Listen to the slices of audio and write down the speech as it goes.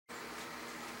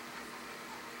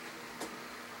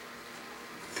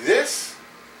This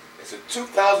is a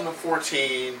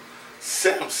 2014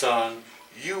 Samsung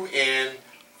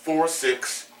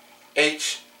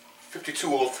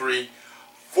UN46H5203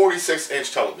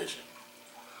 46-inch television.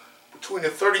 Between the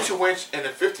 32-inch and the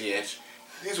 50-inch,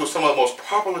 these were some of the most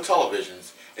popular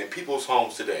televisions in people's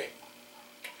homes today.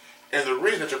 And the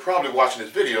reason that you're probably watching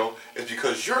this video is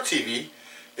because your TV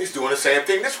is doing the same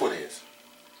thing this one is.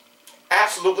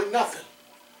 Absolutely nothing.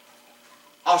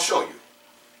 I'll show you.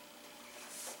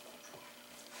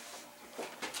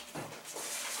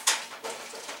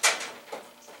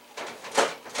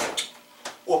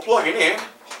 We'll plug it in.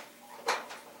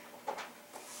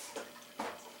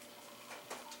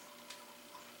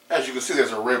 As you can see,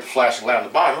 there's a red flashing light on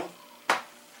the bottom.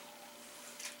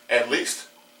 At least.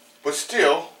 But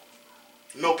still,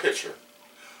 no picture.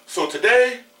 So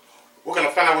today, we're going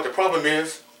to find out what the problem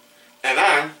is, and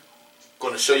I'm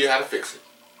going to show you how to fix it.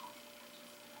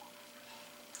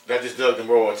 That just dug the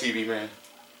moral on TV, man.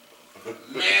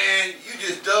 Man, you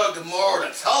just dug the moral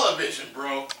on television,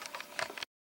 bro.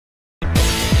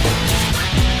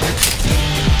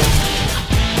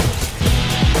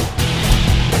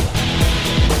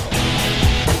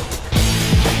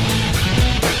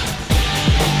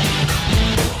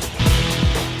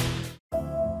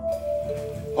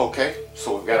 Okay,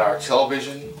 so we've got our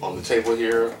television on the table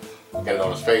here. We've got it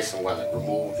on its face. I'm going to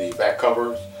remove the back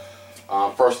covers.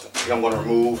 First thing I'm going to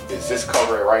remove is this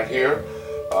cover right here.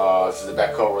 This is the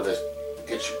back cover that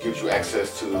gives you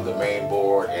access to the main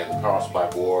board and the power supply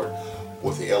board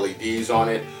with the LEDs on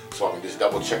it. So I can just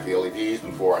double check the LEDs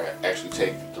before I actually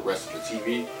take the rest of the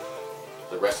TV,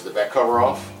 the rest of the back cover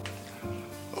off.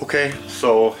 Okay,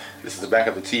 so this is the back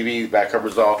of the TV, the back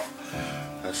cover's off.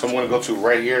 So I'm going to go to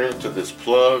right here to this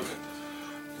plug.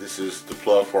 This is the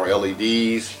plug for our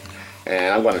LEDs,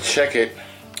 and I'm going to check it.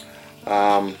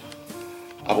 I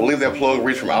believe that plug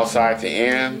reads from outside to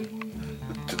in.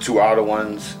 The two outer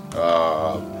ones,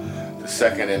 the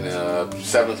second and the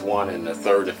seventh one, and the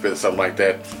third and fifth, something like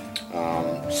that.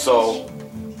 So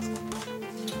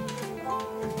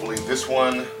I believe this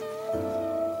one,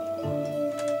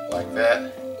 like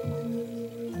that.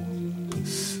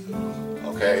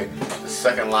 Okay, the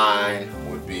second line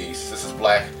would be, this is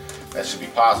black, that should be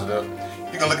positive.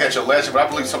 You can look at your legend, but I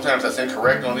believe sometimes that's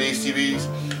incorrect on these TVs.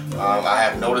 I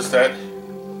have noticed that.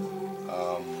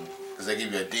 Because they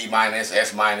give you a D minus,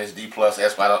 S minus, D plus,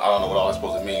 S minus, I don't know what all that's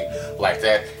supposed to mean, like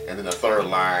that. And then the third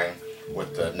line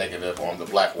with the negative on the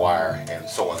black wire, and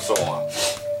so on and so on.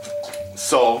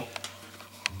 So,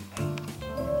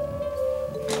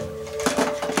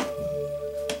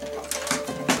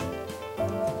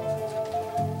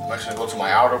 I'm actually going to go to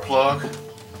my outer plug.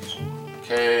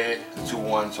 Okay, the two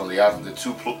ones on the out, the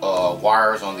two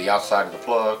wires on the outside of the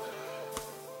plug.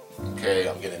 Okay,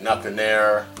 I'm getting nothing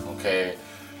there. Okay,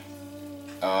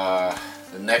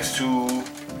 the next two,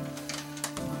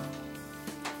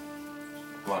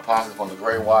 going positive on the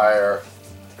gray wire.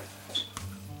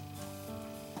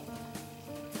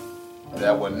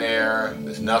 That one there,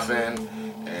 there's nothing.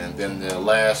 And then the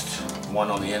last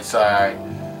one on the inside,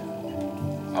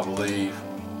 I believe.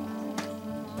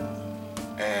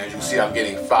 And as you see, I'm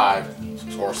getting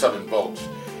 5 or 7 volts.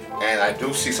 And I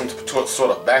do see some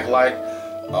sort of backlight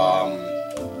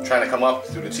trying to come up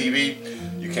through the TV.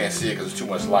 You can't see it because there's too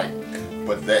much light.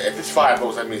 But if it's 5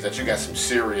 volts, that means that you got some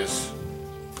serious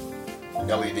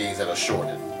LEDs that are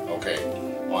shorted, okay,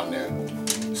 on there.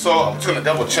 So I'm just going to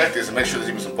double check this and make sure there's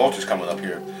even some voltage coming up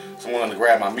here. So I'm going to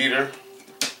grab my meter.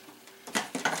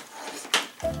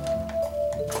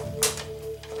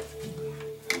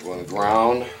 I'm going to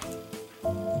ground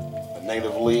a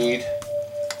negative lead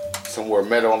somewhere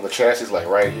metal on the chassis, like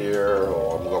right here,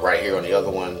 or I'm going to go right here on the other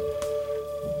one.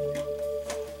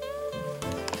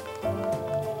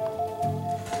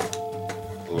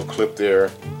 A little clip there,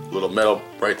 a little metal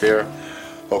right there.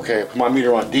 Okay, put my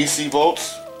meter on DC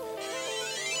volts.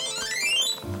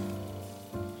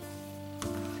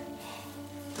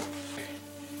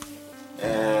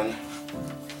 And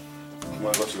I'm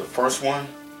going to go to the first one,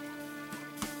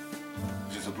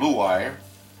 which is a blue wire.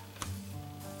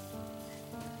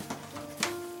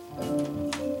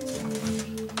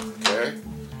 Okay.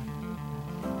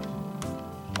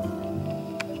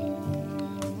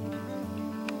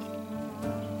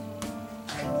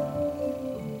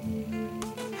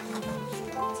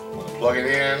 I'm going to plug it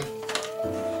in.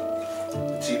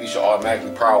 The TV should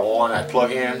automatically power on. I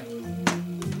plug in.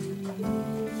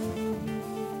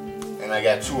 And I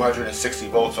got 260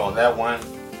 volts on that one.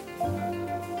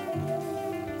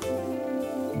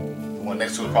 The one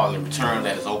next to it, probably return,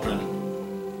 that is open.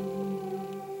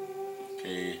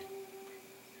 Okay.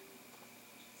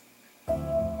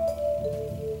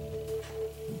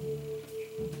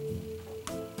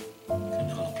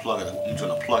 plug it. I'm just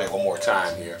gonna plug it one more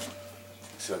time here.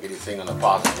 See if I get anything on the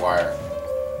positive wire.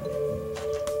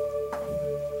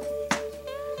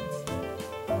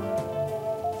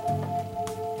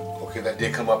 Okay, that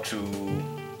did come up to,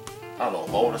 I don't know, a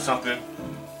volt or something.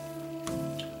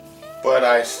 But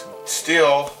I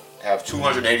still have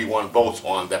 281 volts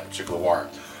on that particular wire.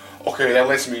 Okay, that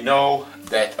lets me know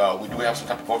that we do have some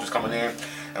type of voltage coming in.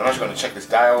 And I'm actually going to check this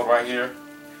diode right here.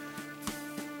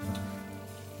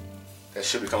 That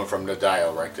should be coming from the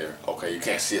diode right there. Okay, you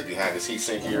can't see it behind this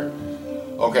heatsink here.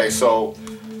 Okay, so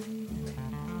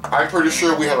I'm pretty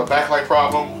sure we have a backlight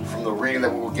problem from the reading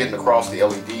that we were getting across the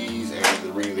LEDs and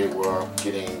the reading that we're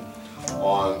getting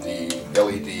on the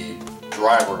LED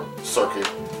driver circuit.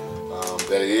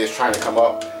 That it is trying to come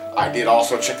up. I did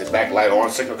also check the backlight on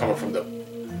signal coming from the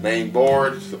main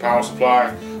board, the power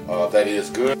supply. That is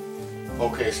good.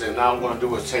 Okay, so now I'm going to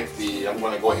do is I'm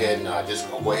going to go ahead and just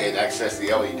go ahead and access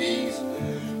the LEDs.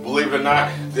 Believe it or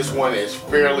not, this one is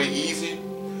fairly easy.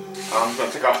 I'm going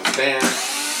to take off the stand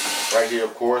right here,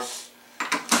 of course.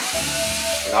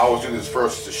 And I always do this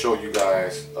first to show you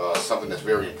guys something that's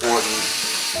very important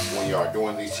when you are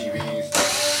doing these TVs.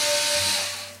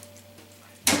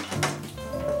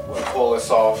 We'll pull this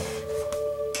off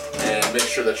and make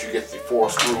sure that you get the 4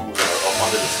 screws that are up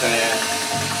under the stand.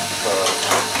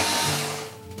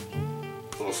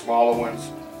 Little smaller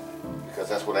ones, because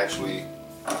that's what actually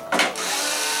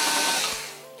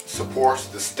supports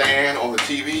the stand on the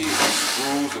TV. These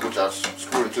screws, which I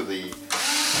screwed into the,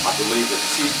 I believe, the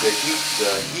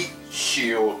heat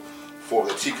shield for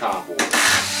the T-con board.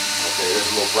 Okay,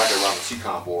 there's a little bracket around the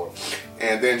T-con board,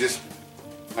 and then just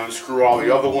unscrew all the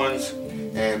other ones.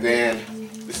 And then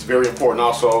this is very important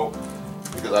also,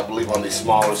 because I believe on these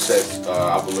smaller sets,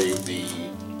 I believe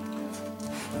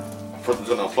first I'm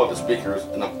going to unplug the speakers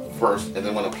first, and then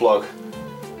I'm going to plug.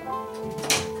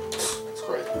 That's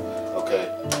great. Okay,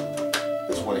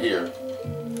 this one here.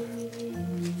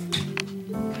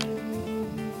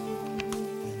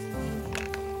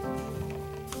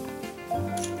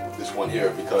 This one here,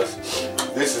 because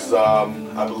this is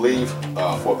I believe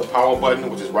for the power button,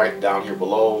 which is right down here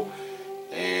below,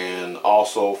 and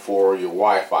also for your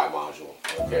Wi-Fi module.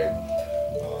 Okay,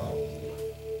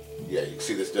 yeah, you can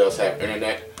see this does have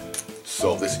internet,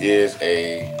 so this is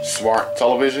a smart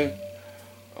television.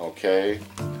 Okay,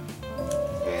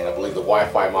 and I believe the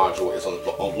Wi-Fi module is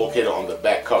located on the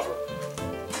back cover,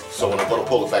 so when I'm going to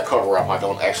pull the back cover up, I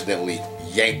don't accidentally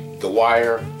yank the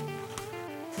wire.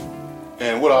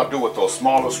 And what I'll do with those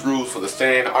smaller screws for the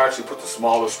stand, I actually put the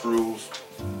smaller screws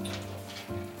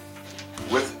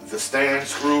with the stand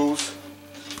screws.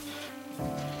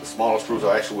 The smaller screws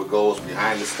are actually what goes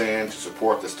behind the stand to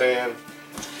support the stand.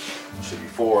 It should be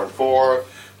 4 and 4.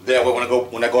 That way, when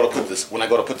I go to put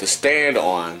the stand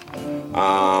on,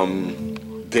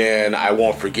 then I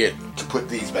won't forget to put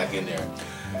these back in there.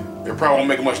 It probably won't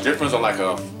make much difference on like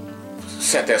a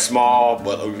set that small,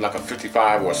 but like a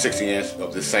 55 or a 60 inch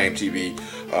of the same TV.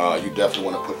 You definitely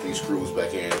want to put these screws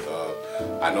back in.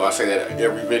 I know I say that in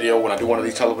every video when I do one of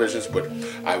these televisions, but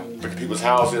I been to people's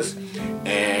houses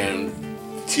and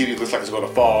the TV looks like it's going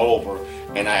to fall over,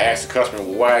 and I asked the customer,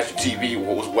 well, why is your TV,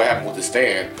 what happened with the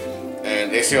stand?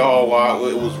 And they say, oh, well,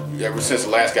 it was ever since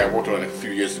the last guy worked on it a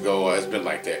few years ago, it's been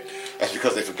like that. That's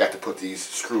because they forgot to put these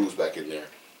screws back in there.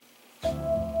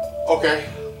 Okay,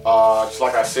 just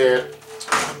like I said,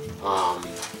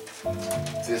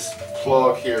 this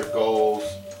plug here goes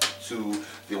to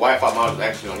the Wi-Fi module,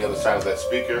 actually on the other side of that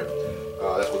speaker.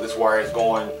 That's where this wire is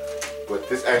going. But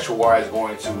this actual wire is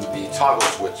going to the toggle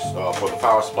switch for the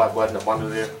power supply button up under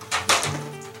there.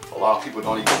 A lot of people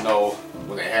don't even know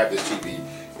when they have this TV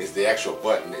is the actual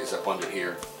button is up under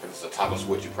here. And it's a toggle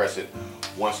switch. You press it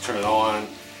once, turn it on, and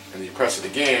then you press it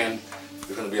again.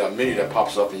 There's going to be a menu that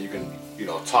pops up, and you can,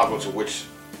 toggle to which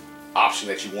option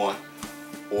that you want,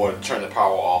 or turn the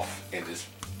power off and just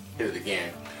hit it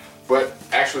again. But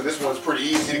actually, this one's pretty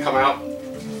easy to come out.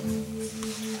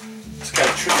 It's kind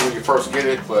of tricky when you first get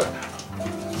it, but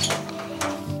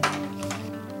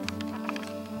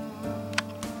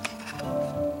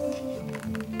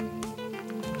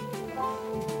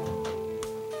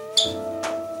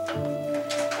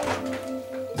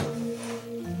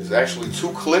there's actually 2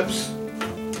 clips.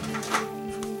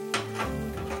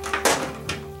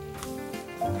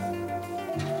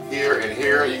 Here and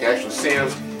here, you can actually see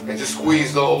them, and just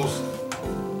squeeze those,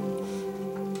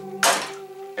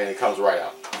 and it comes right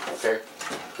out. Okay,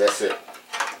 that's it.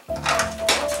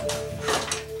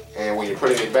 And when you're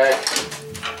putting it back,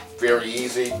 very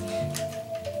easy.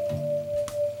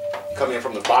 Come in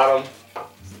from the bottom,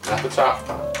 not the top,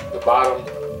 the bottom.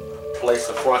 Place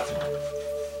the front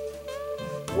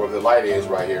where the light is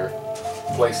right here.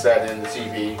 Place that in the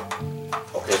TV.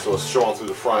 Okay, so it's showing through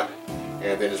the front,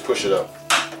 and then just push it up.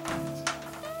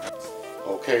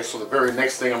 Okay, so the very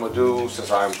next thing I'm gonna do,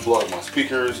 since I unplugged my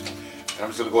speakers, I'm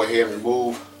just gonna go ahead and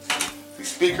remove the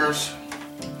speakers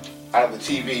out of the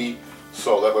TV,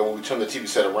 so that way when we turn the TV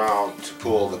set around to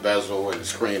pull the bezel and the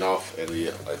screen off and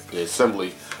the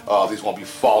assembly, these won't be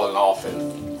falling off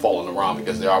and falling around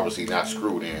because they're obviously not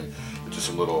screwed in. Just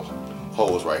some little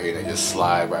holes right here, they just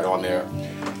slide right on there.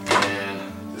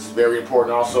 And this is very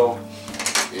important also,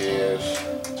 is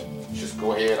just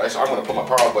go ahead, I'm going to put my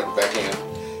power button back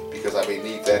in because I may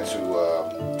need that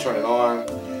to turn it on,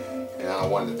 and I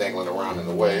don't want it dangling around in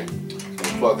the way.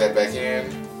 Plug that back in,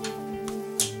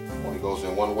 only goes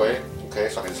in one way. Okay,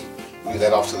 so I can just leave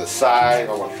that off to the side.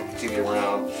 I want to flip the TV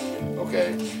around.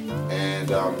 Okay, and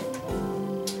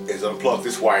is unplug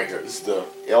this wire here. This is the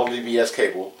LVBS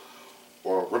cable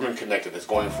or ribbon connector that's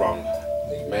going from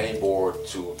the main board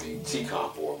to the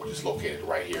TCOM board, which is located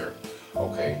right here.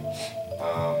 Okay,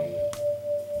 I'm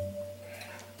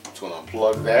just going to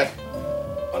unplug that,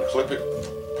 unclip it,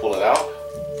 pull it out.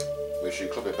 Make sure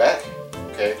you clip it back.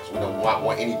 Okay, so we don't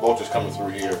want any voltage coming through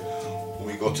here when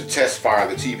we go to test fire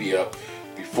the TV up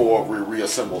before we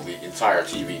reassemble the entire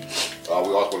TV. We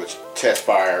also want to test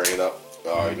fire it up,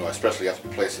 you know, especially after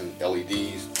replacing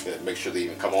LEDs, and make sure they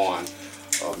even come on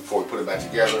before we put it back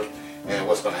together. And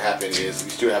what's going to happen is we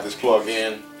still have this plug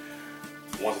in.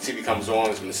 Once the TV comes on,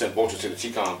 it's going to send voltage to the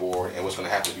TCON board, and what's going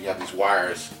to happen is you have these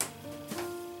wires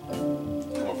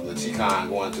coming from the TCON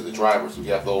going to the drivers. We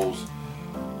have those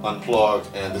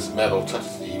unplugged, and this metal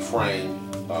touches the frame.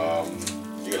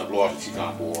 You're going to blow off the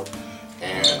TCON board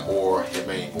and or your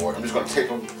main board. I'm just going to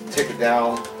tape it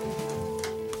down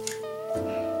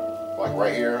like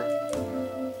right here.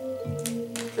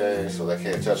 Okay, so that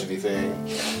can't touch anything.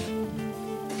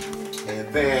 And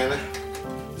then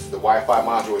this is the Wi-Fi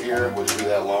module here. We'll just leave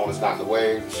that alone. It's not in the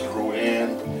way. Screw it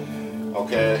in.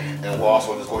 Okay, and we'll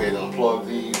also just go ahead and unplug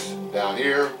these down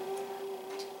here,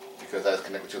 because that's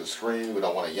connected to the screen. We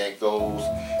don't want to yank those.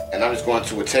 And I'm just going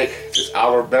to take this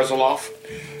outer bezel off.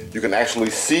 You can actually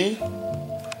see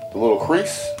the little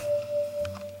crease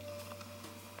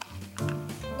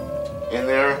in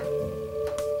there,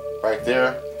 right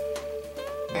there.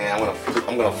 And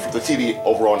I'm gonna flip the TV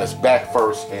over on its back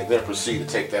first, and then proceed to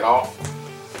take that off.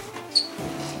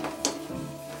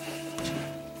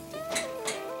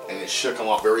 And it should come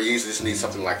off very easy. Just need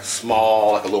something like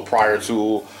small, like a little prior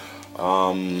tool.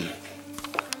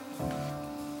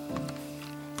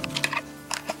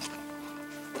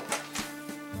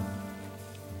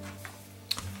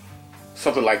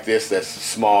 Something like this that's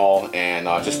small, and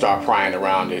just start prying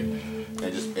around it, and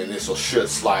this should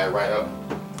slide right up.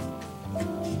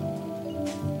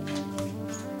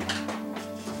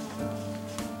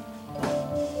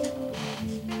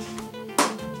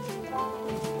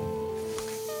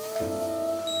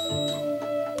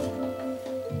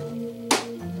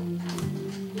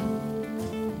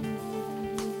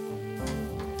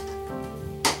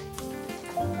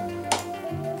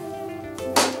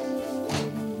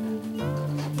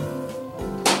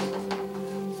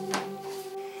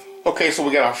 Okay, so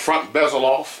we got our front bezel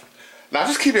off. Now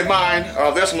just keep in mind,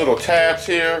 there's some little tabs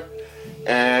here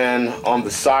and on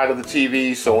the side of the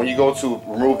TV. So when you go to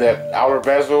remove that outer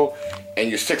bezel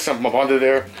and you stick something up under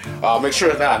there, make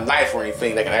sure it's not a knife or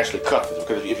anything that can actually cut this.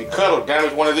 Because if you cut or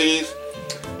damage one of these,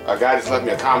 a guy just left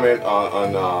me a comment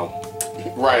on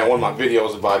one of my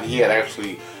videos about he had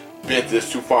actually bent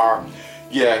this too far.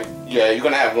 Yeah, you're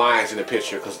gonna have lines in the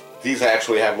picture because these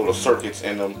actually have little circuits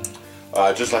in them.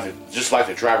 Just like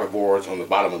the driver boards on the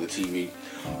bottom of the TV.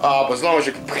 But as long as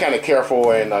you're kind of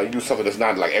careful and you use something that's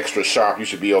not like extra sharp, you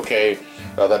should be okay.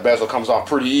 That bezel comes off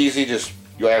pretty easy.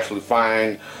 You'll actually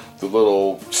find the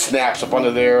little snaps up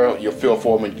under there. You'll feel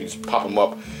for them and you just pop them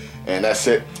up, and that's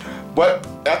it. But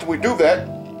after we do that,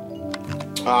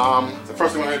 the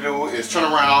first thing we're gonna do is turn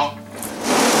around.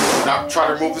 Not try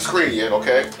to remove the screen yet,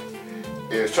 okay?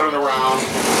 Is turn it around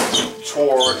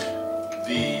toward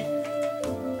the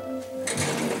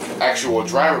actual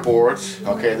driver boards.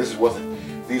 Okay, these are what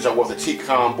the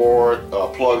TCOM board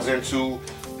plugs into.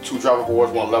 Two driver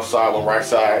boards, one left side, one right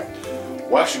side.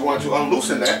 We're actually going to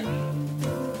unloosen that,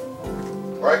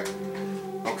 right?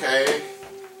 Okay,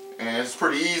 and it's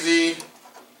pretty easy.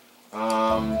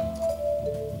 Comes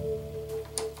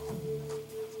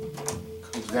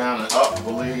down and up, I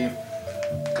believe.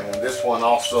 And this one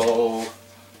also,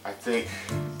 I think,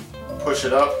 push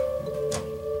it up,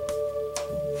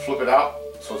 flip it out.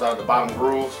 So it's out of the bottom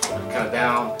grooves, kind of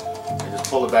down, and just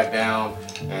pull it back down,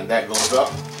 and that goes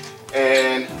up.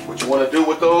 And what you want to do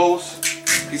with those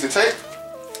piece of tape,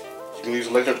 You can use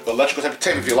electrical type of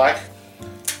tape if you like.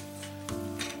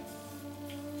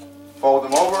 Fold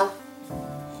them over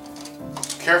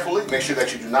carefully. Make sure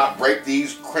that you do not break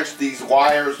these, cringe these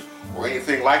wires or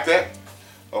anything like that.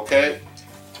 Okay,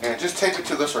 and just tape it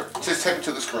to the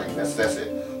screen. That's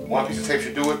it. One piece of tape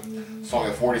should do it. It's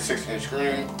only a 46-inch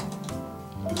screen.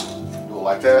 Do it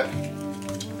like that.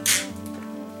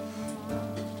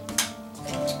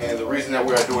 And the reason that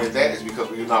we are doing that is because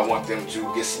we do not want them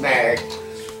to get snagged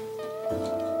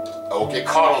or get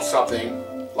caught on something,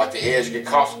 like the edge gets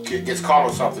caught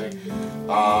on something.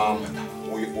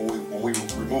 When we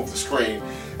remove the screen,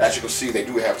 as you can see, they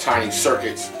do have tiny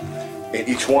circuits in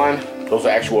each one. Those are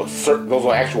actual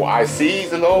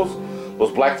ICs in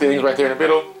those black things right there in the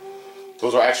middle.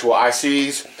 Those are actual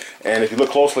ICs, and if you look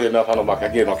closely enough, I don't know if I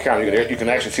can get it on camera. You can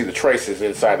actually see the traces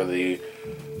inside of the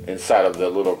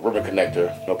little ribbon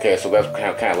connector. Okay, so that's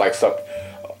kind of like something.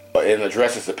 It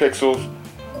addresses the pixels.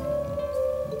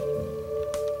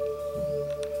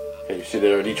 Okay, you see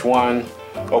there in each one.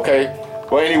 Okay.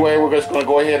 Well, anyway, we're just going to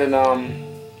go ahead and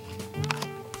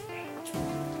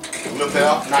lift that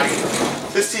up. Now,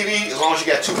 this TV, as long as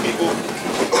you got two people,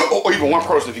 or even one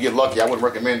person if you get lucky, I wouldn't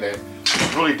recommend that.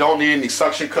 You really don't need any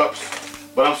suction cups,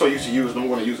 but I'm so used to using them, I'm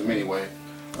going to use them anyway.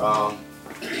 You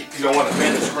don't want to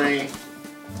bend the screen.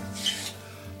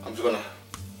 I'm just going to,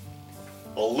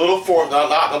 a little force,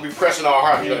 don't be pressing all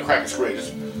hard, you're going to crack the screen.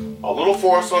 Just a little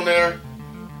force on there,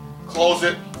 close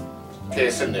it, okay,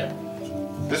 it's in there.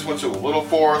 This one too, a little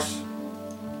force,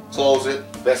 close it,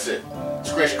 that's it. The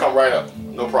screen should come right up,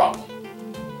 no problem.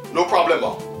 No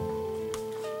problemo.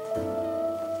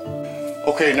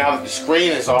 Okay, now that the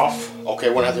screen is off, okay,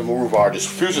 we're going to have to remove our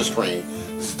diffuser screen.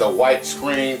 This is the white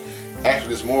screen.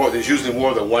 Actually, there's usually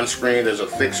more than one screen. There's a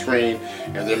thick screen,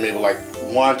 and there may be like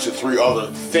 1 to 3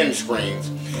 other thin screens.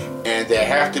 And they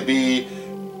have to be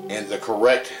in the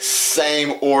correct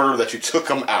same order that you took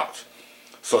them out.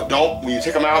 So when you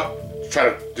take them out, try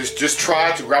to just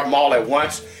try to grab them all at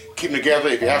once. Keep them together.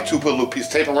 If you have to, put a little piece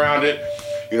of tape around it.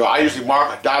 You know, I usually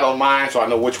mark a dot on mine so I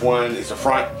know which one is the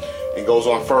front and goes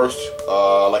on first,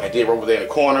 like I did over there in the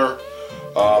corner.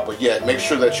 But yeah, make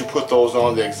sure that you put those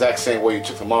on the exact same way you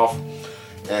took them off.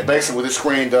 And basically what this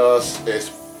screen does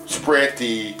is spread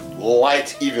the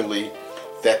light evenly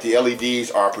that the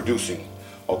LEDs are producing.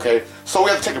 Okay, so we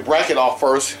have to take the bracket off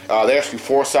first. There's actually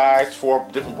 4 sides, 4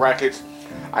 different brackets.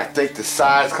 I think the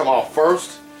sides come off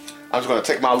first. I'm just going to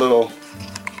take my little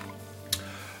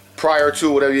prior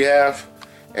to whatever you have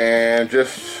and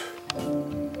just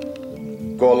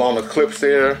go along the clips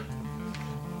there.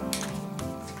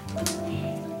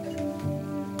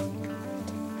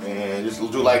 And just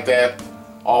do like that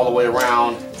all the way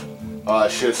around.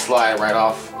 It should slide right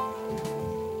off.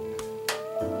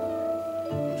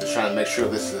 I'm just trying to make sure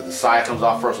this is the side comes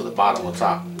off first or the bottom or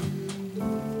top.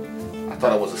 I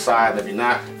thought it was the side, maybe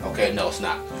not. Okay, no, it's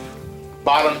not.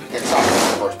 Bottom and top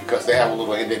first because they have a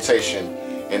little indentation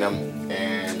in them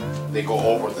and they go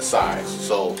over the sides.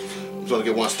 So I'm going to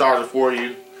get one started for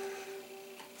you.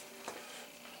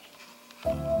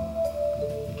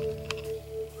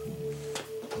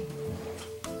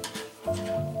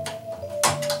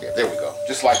 Yeah, there we go.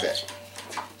 Just like that.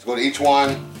 Let's go to each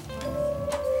one.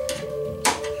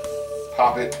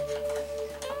 Pop it.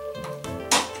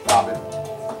 Pop it.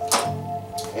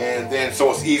 And then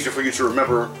so it's easier for you to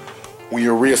remember when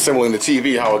you're reassembling the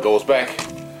TV how it goes back.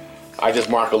 I just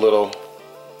mark a little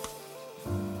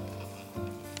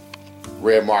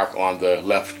red mark on the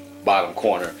left bottom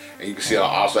corner, and you can see I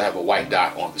also have a white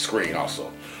dot on the screen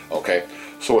also. Okay,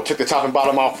 so we'll take the top and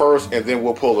bottom off first, and then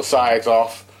we'll pull the sides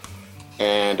off,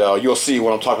 and you'll see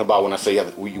what I'm talking about when I say you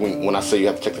have to, when I say you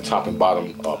have to take the top and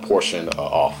bottom portion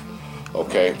off.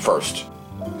 Okay, first.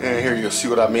 And here you'll see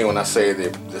what I mean when I say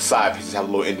the side pieces have a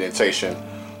little indentation.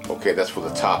 Okay, that's for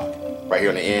the top. Right here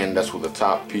on the end, that's where the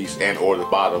top piece and or the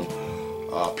bottom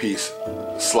piece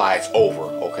slides over.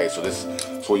 Okay, so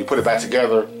when you put it back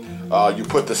together, you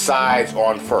put the sides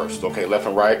on first. Okay, left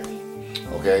and right.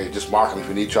 Okay, just mark them if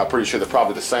you need to. I'm pretty sure they're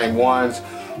probably the same ones,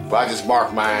 but I just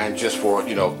mark mine just for,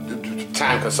 you know,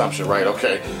 time consumption, right?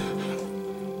 Okay.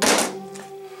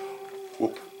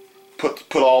 We'll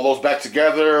put all those back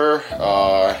together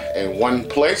in one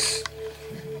place.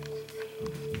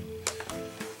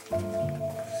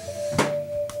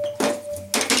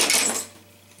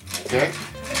 Okay,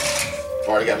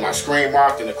 already got my screen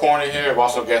marked in the corner here. I've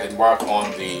also got it marked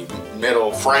on the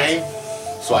metal frame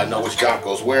so I know which dot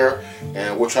goes where.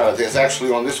 And we'll try to, there's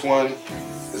actually on this one,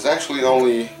 there's actually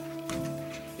only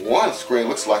one screen,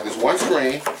 looks like there's one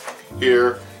screen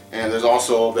here, and there's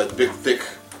also that big thick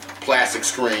plastic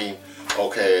screen,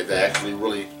 okay, that actually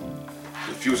really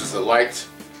diffuses the light.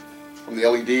 from the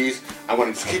LEDs. I'm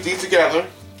going to keep these together,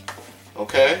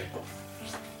 okay?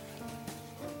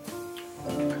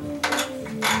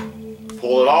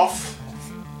 Pull it off.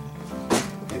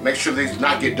 And make sure these do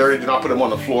not get dirty. Do not put them on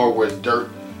the floor where it's dirt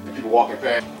and people walking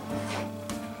past.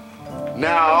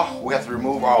 Now we have to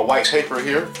remove our white paper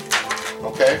here,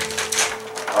 okay?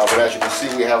 But as you can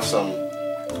see, we have some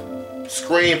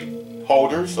screen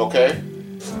holders, okay?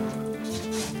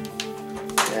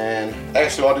 And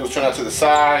actually all I'll do is turn that to the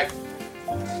side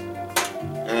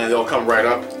and they'll come right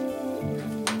up.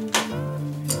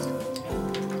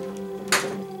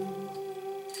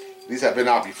 These have been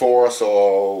out before,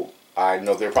 so I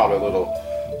know they're probably a little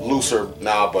looser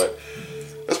now, but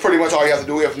that's pretty much all you have to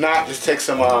do. If not, just take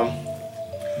some,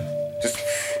 just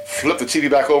flip the TV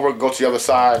back over, go to the other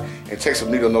side, and take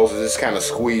some needle noses, just kind of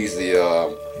squeeze the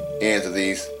ends of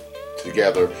these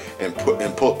together and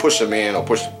push them in, or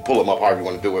pull them up, however you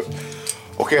want to do it.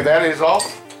 Okay, that is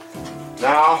off.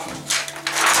 Now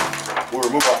we'll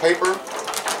remove our paper.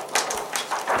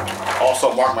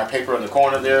 Also mark my paper in the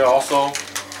corner there also,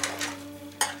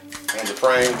 and the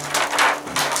frame.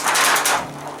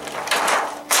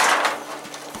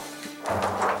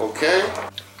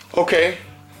 Okay.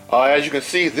 As you can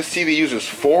see, this TV uses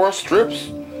 4 strips.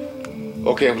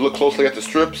 Okay, if we look closely at the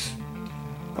strips,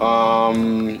 you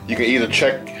can either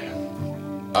check,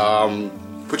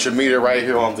 put your meter right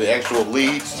here on the actual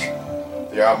leads.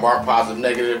 They are marked positive,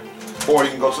 negative, or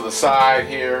you can go to the side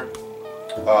here.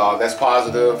 That's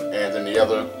positive, and then the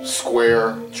other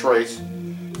square trace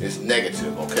is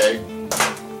negative. Okay,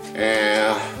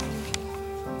 and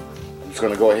I'm just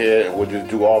gonna go ahead and we'll just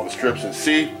do all the strips and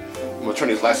see. I'm gonna turn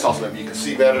these lights off so maybe you can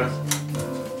see better.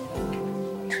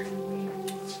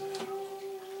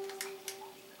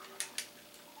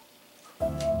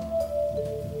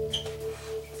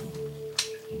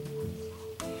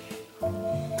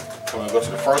 I'm gonna go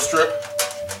to the first strip.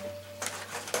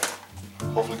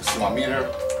 Hopefully you can see my meter.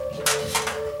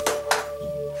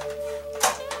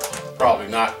 Probably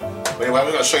not. But anyway,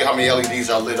 I'm gonna show you how many LEDs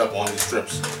are lit up on these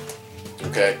strips.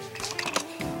 Okay.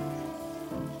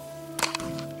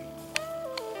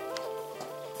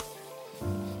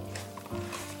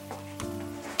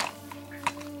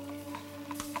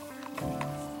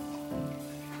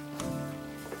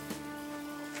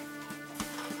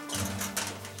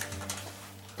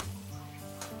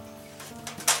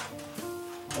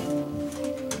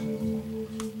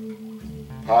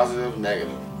 Positive,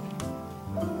 negative.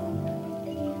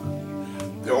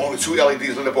 There are only 2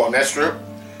 LEDs lit up on that strip.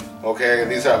 Okay,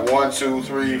 and these have 1, 2,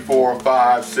 3, 4,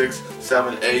 5, 6,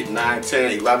 7, 8, 9,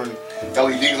 10, 11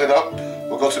 LEDs lit up.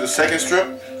 We'll go to the second strip.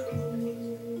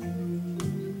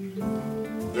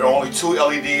 There are only 2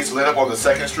 LEDs lit up on the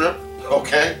second strip.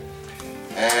 Okay,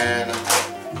 and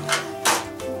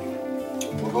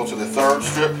we'll go to the third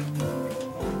strip.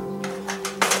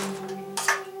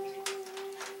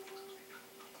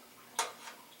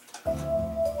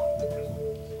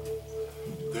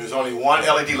 There's only 1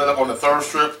 LED lit up on the third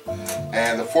strip,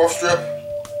 and the fourth strip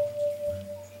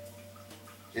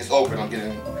is open. I'm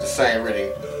getting the same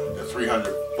reading, the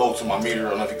 300 volts on my meter. I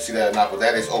don't know if you can see that or not, but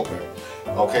that is open.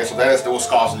 Okay, so that is what's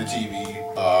causing the TV,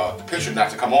 the picture not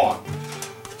to come on.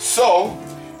 So,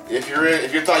 if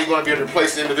you thought you're going to be able to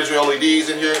replace the individual LEDs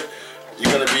in here,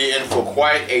 you're going to be in for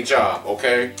quite a job.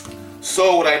 Okay,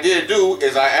 so what I did do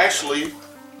is I actually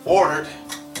ordered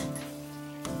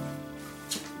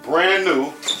brand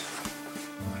new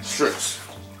strips.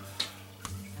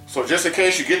 So just in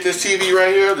case you get this TV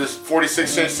right here, this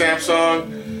 46-inch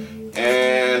Samsung,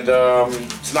 and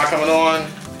it's not coming on,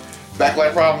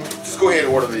 backlight problem, just go ahead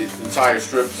and order the entire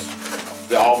strips.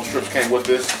 All the strips came with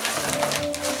this.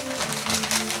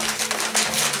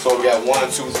 So we got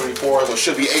 1, 2, 3, 4, so it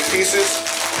should be 8 pieces.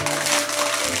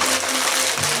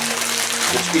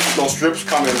 Each of those strips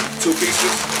come in 2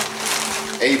 pieces,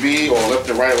 A, B, or left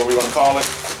and right, whatever we want to call it.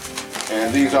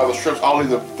 And these are the strips. I'll leave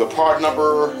the part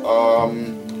number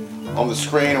on the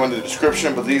screen or in the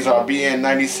description, but these are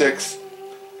BN96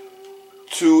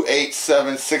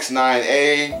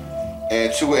 28769A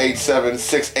and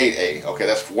 28768A. Okay,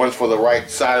 that's one for the right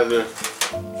side of the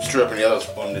strip and the other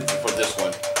one for this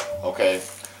one. Okay.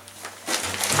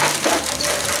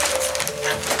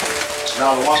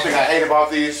 Now the one thing I hate about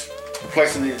these,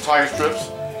 replacing the entire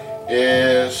strips,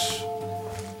 is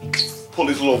pull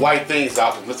these little white things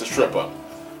out to lift the strip up.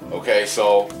 Okay,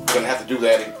 so we're gonna have to do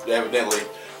that evidently.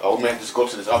 We may have to just go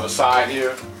to this other side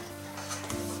here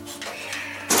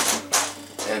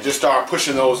and just start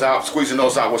pushing those out, squeezing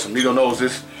those out with some needle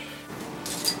noses.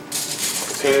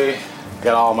 Okay,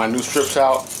 got all my new strips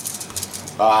out.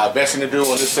 Best thing to do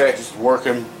on this set is work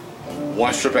them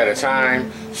 1 strip at a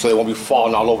time. so they won't be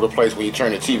falling all over the place when you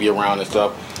turn the TV around and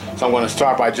stuff. So I'm going to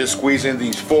start by just squeezing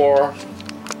these 4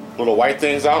 little white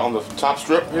things out on the top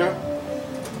strip here.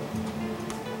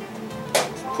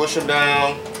 Push them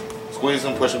down, squeeze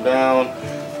them, push them down.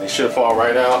 They should fall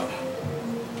right out.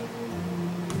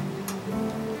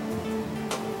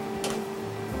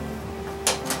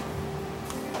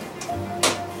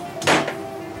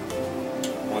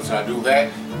 Once I do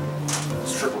that, the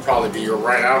strip will probably be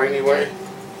right out anyway.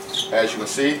 As you can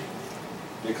see,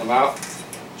 they come out.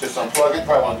 Just unplug it.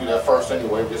 Probably want to do that first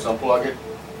anyway. Just unplug it.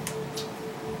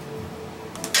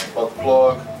 Plug the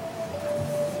plug.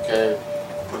 Okay.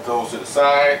 Put those to the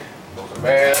side. Those are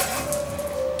bad.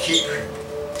 Keep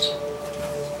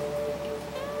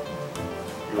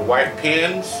your white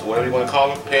pins, whatever you want to call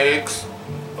them, pegs.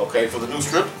 Okay, for the new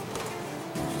strip.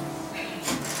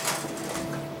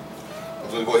 I'm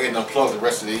going to go ahead and unplug the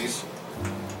rest of these.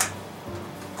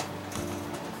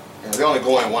 And they only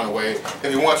go in one way.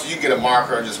 If you want to, you can get a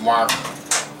marker and just mark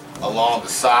along the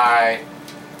side.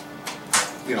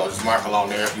 You know, just mark along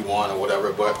there if you want or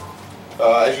whatever. But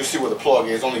as you see where the plug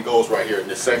is, it only goes right here in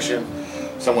this section.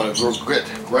 So I'm going to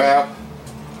grab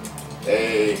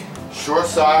a short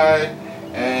side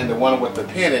and the one with the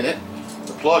pin in it,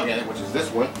 the plug in it, which is this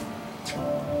one.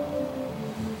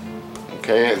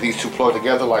 Okay, these two plug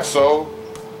together like so.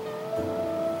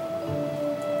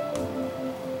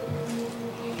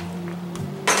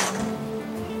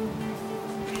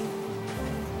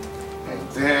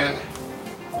 And then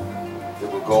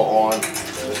it will go on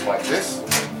just like this.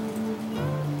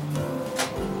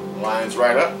 Lines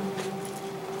right up.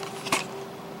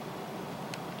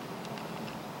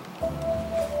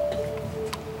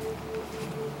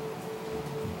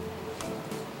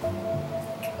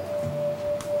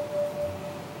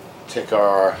 Take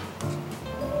our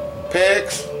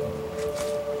pegs.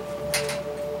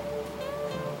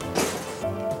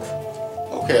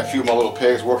 Okay, a few of my little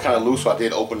pegs were kind of loose, so I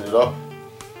did open it up.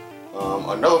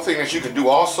 Another thing that you can do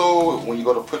also when you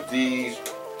go to take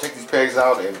these pegs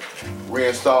out and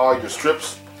reinstall your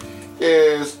strips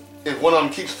is if one of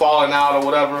them keeps falling out or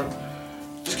whatever,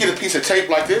 just get a piece of tape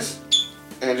like this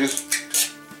and just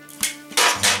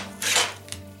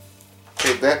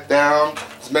tape that down.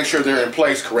 Just make sure they're in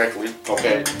place correctly,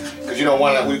 okay? Because you don't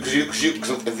want to, because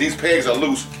if these pegs are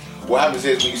loose, what happens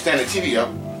is when you stand the TV up,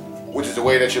 which is the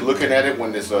way that you're looking at it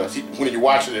when you're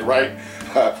watching it, right?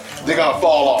 They're gonna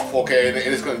fall off, okay? And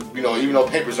it's gonna, you know, even though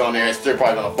paper's on there, it's still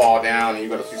probably gonna fall down, and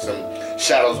you're gonna see some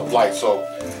shadows of light. So,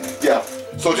 yeah.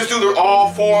 So just do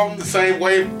all 4 of them the same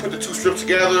way. Put the 2 strips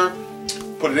together,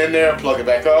 put it in there, plug it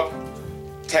back up,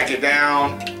 tack it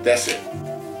down. That's it.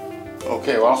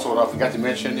 Okay. Well, also what I forgot to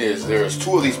mention is there's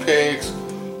 2 of these pegs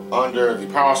under the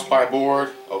power supply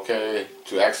board, okay,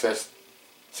 to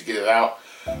get it out,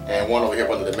 and one over here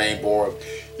under the main board.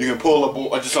 You can pull the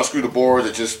board, just unscrew the boards,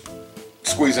 and just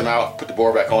squeeze them out, put the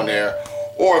board back on there.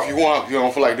 Or if you want, you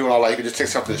don't feel like doing all that, you can just take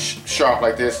something sharp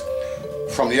like this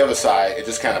from the other side and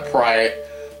just kind of pry it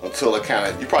until it kind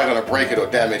of, you're probably going to break it or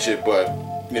damage it, but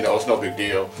you know, it's no big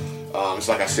deal. It's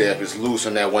like I said, if it's loose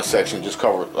in that one section, just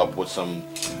cover it up with some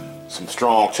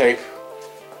strong tape.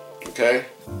 Okay.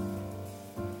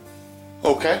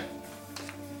 Okay.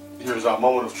 Here's our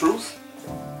moment of truth.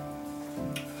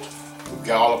 We've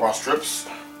got all of our strips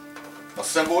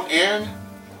assembled in,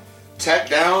 tacked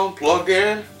down, plugged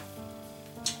in.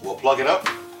 We'll plug it up.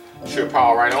 Should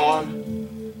power right on.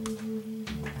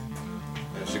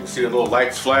 As you can see, the little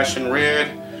lights flashing red,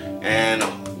 and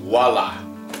voila,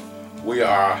 we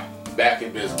are back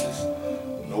in business.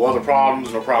 No other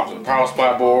problems, no problems with the power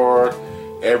supply board.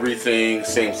 Everything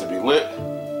seems to be lit.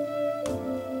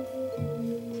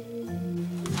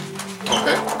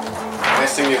 Okay.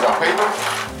 Next thing is our paper.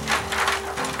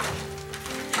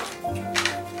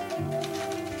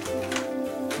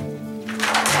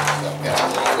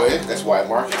 That's why I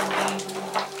mark it.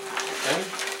 Okay.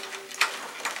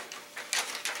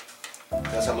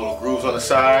 Got some little grooves on the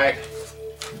side.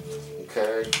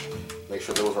 Okay. Make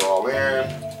sure those are all in.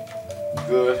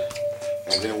 Good.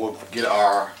 And then we'll get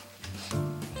our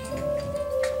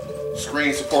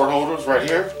screen support holders right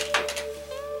here.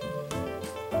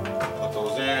 Put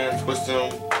those in, twist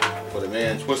them, put them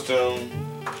in, twist them,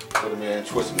 put them in,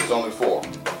 twist them. There's only 4.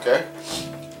 Okay.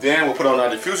 Then we'll put on our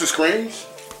diffuser screens.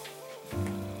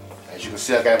 As you can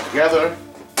see, I got them together.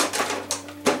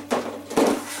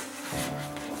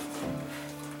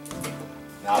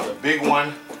 Now the big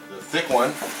one, the thick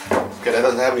one, okay, that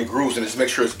doesn't have any grooves in it, just make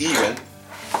sure it's even,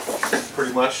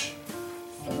 pretty much.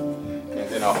 And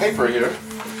then our paper here,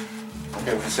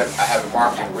 okay, I have it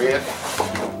marked in red,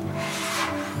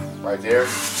 right there.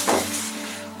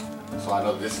 So I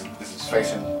know this is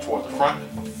facing toward the front.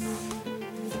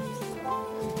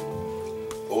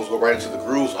 Those go right into the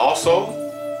grooves also.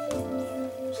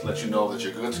 Just let you know that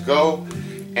you're good to go.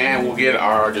 And we'll get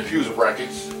our diffuser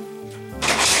brackets.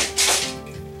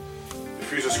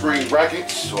 Diffuser screen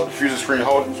brackets, or diffuser screen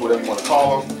holders, whatever you want to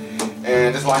call them.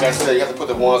 And just like I said, you have to put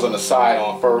the ones on the side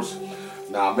on first.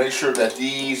 Now make sure that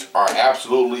these are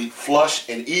absolutely flush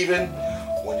and even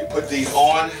when you put these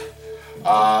on.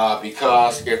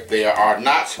 Because if they are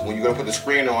not, when you're going to put the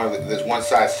screen on, there's one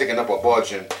side sticking up or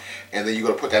bulging, and then you're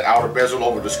going to put that outer bezel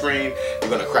over the screen, you're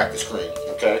going to crack the screen,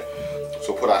 okay?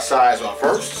 So put our sides on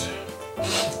first.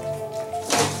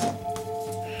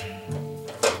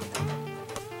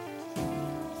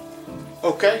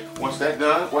 Okay, once that's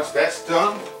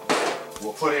done,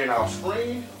 we'll put in our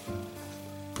screen.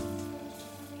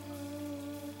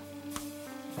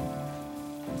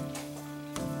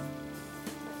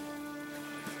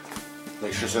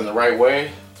 Make sure it's in the right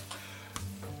way.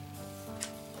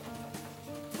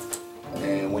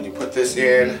 And when you put this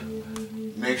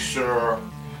in, make sure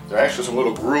there are actually some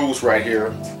little grooves right here.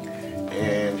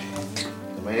 And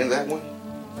am I in that one?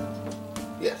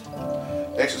 Yes.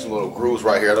 Actually some little grooves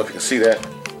right here. I don't know if you can see that.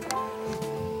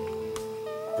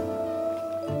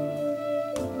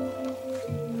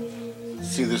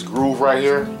 See this groove right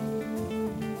here?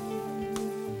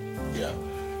 Yeah.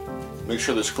 Make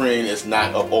sure the screen is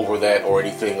not up over that or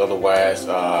anything. Otherwise,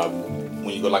 when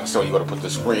you go, like I said, you got to put the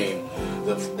screen,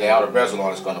 the outer bezel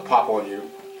on, it's going to pop on you.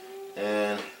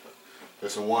 And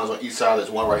there's some ones on each side.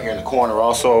 There's one right here in the corner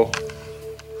also.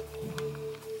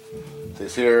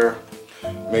 This here.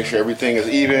 Make sure everything is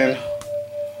even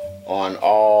on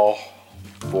all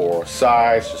four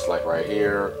sides, just like right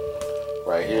here,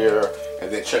 and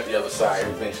then check the other side.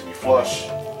 Everything should be flush.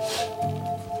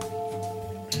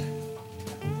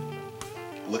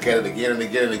 Look at it again and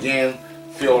again and again.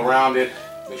 Feel around it.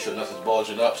 Make sure nothing's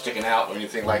bulging up, sticking out, or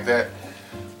anything like that.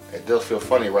 It does feel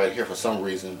funny right here for some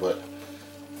reason, but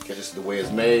I guess it's the way it's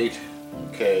made.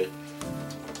 Okay.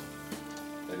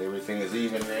 And everything is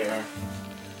even there.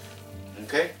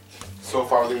 Okay. So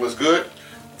far everything was good.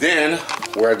 Then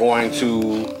we're going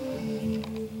to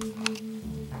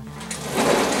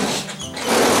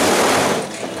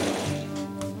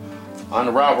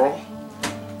unravel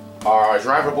our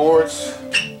driver boards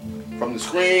from the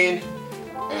screen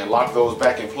and lock those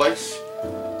back in place.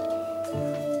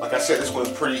 Like I said, this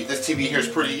TV here is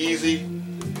pretty easy.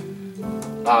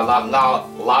 Not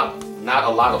a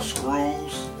lot of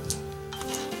screws.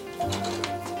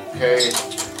 Okay,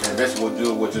 and this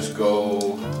we'll just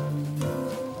go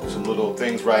some little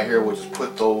things right here. We'll just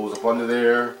put those up under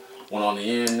there, one on the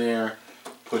end there,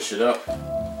 push it up.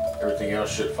 Everything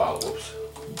else should follow. Whoops.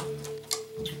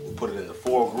 We'll put it in the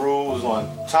 4 grooves on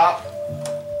top.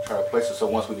 Try to place it so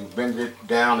once we bend it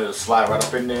down, it'll slide right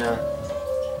up in there.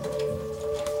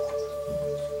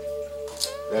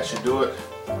 That should do it.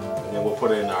 And then we'll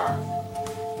put it in our,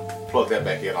 plug that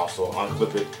back in also,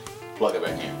 unclip it, plug it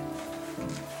back in.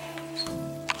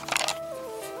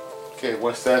 Okay,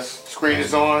 once that screen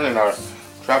is on and our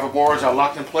travel boards are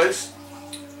locked in place,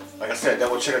 like I said,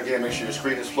 double check again, make sure your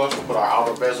screen is flush. We'll put our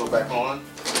outer bezel back on.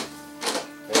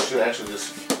 It should actually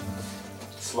just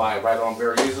slide right on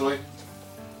very easily.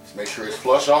 Just make sure it's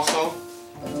flush also.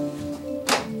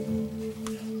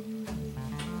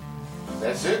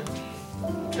 That's it.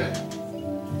 Okay.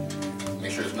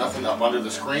 Make sure there's nothing up under the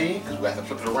screen because we have to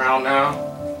flip it around now.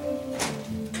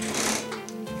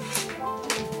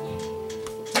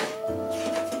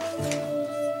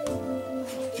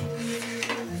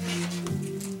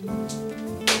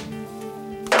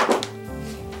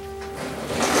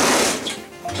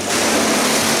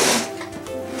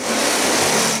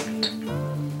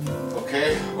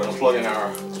 Okay, we're going to plug in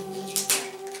our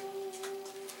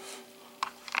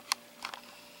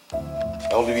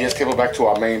LVDS cable back to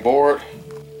our main board,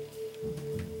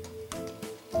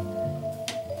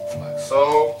 like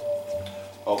so.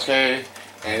 Okay,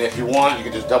 and if you want, you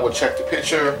can just double check the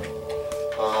picture.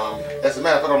 As a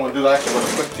matter of fact, I'm going to do that. I'm going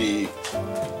to put the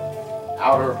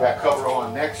outer back cover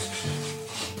on next.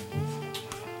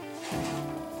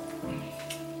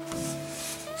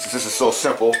 Since this is so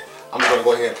simple, I'm going to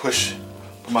go ahead and put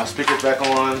my speakers back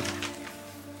on.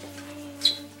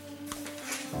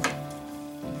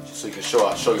 So you can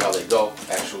I'll show you how they go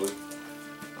actually.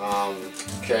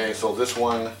 Okay, so this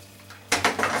one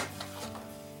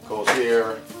goes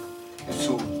here. There's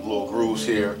 2 little grooves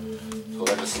here. So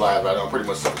that just slides right on. Pretty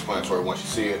much self-explanatory once you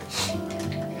see it.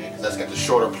 And that's got the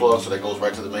shorter plug, so that goes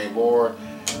right to the main board.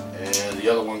 And the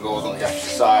other one goes on the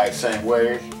opposite side, same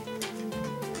way.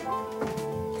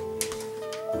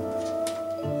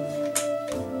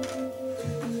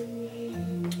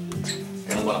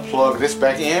 I'm going to plug this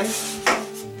back in.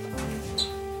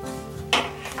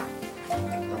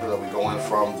 Remember that we're going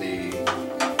from the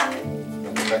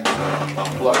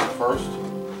unplug it first.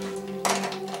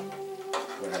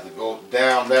 We're going to have to go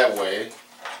down that way,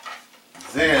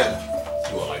 then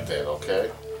do it like that, okay?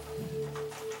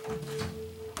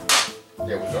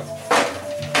 There we go.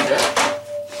 Okay.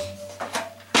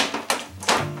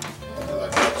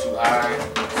 Like that too high.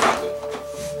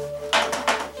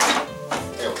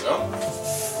 There we go.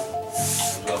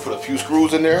 I'm gonna put a few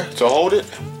screws in there to hold it.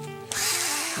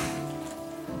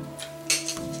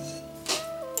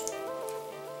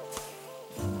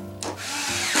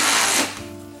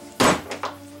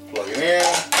 Plug it in.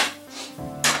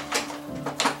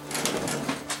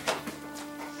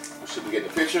 We should be getting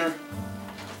a picture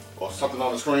or something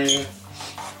on the screen.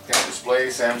 Kind of display,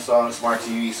 Samsung, Smart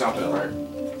TV, something, right?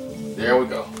 There we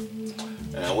go.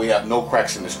 And we have no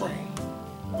cracks in the screen.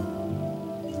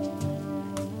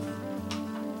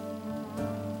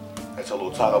 That's a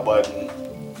little toggle button.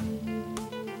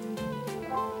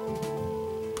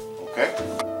 Okay.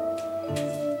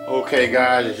 Okay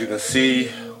guys, as you can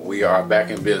see, we are back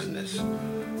in business.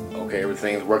 Okay,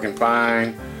 everything's working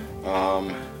fine.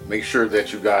 Make sure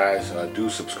that you guys do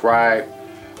subscribe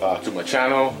to my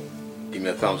channel. Give me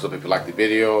a thumbs up if you like the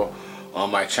video. On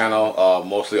my channel,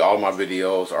 mostly all my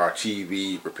videos are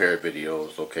TV repair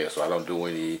videos. Okay, so I don't do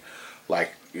any,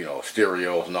 like, you know,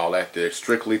 stereos and all that. They're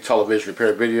strictly television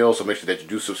repair videos, so make sure that you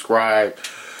do subscribe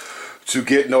to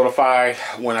get notified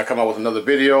when I come out with another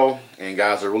video. And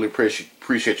guys, I really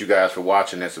appreciate you guys for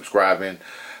watching and subscribing.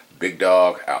 Big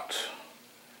Dog out.